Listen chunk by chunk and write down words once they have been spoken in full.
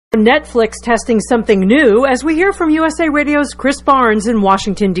Netflix testing something new, as we hear from USA Radio's Chris Barnes in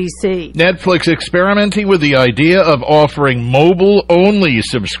Washington, D.C. Netflix experimenting with the idea of offering mobile-only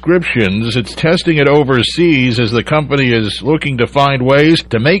subscriptions. It's testing it overseas as the company is looking to find ways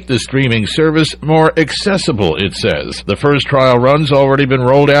to make the streaming service more accessible, it says. The first trial run's already been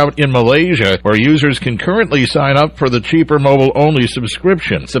rolled out in Malaysia, where users can currently sign up for the cheaper mobile-only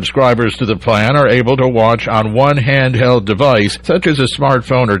subscription. Subscribers to the plan are able to watch on one handheld device, such as a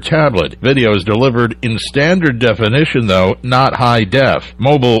smartphone or tablet. Videos delivered in standard definition, though, not high def.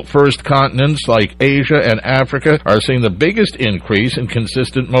 Mobile-first continents like Asia and Africa are seeing the biggest increase in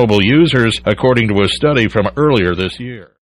consistent mobile users, according to a study from earlier this year.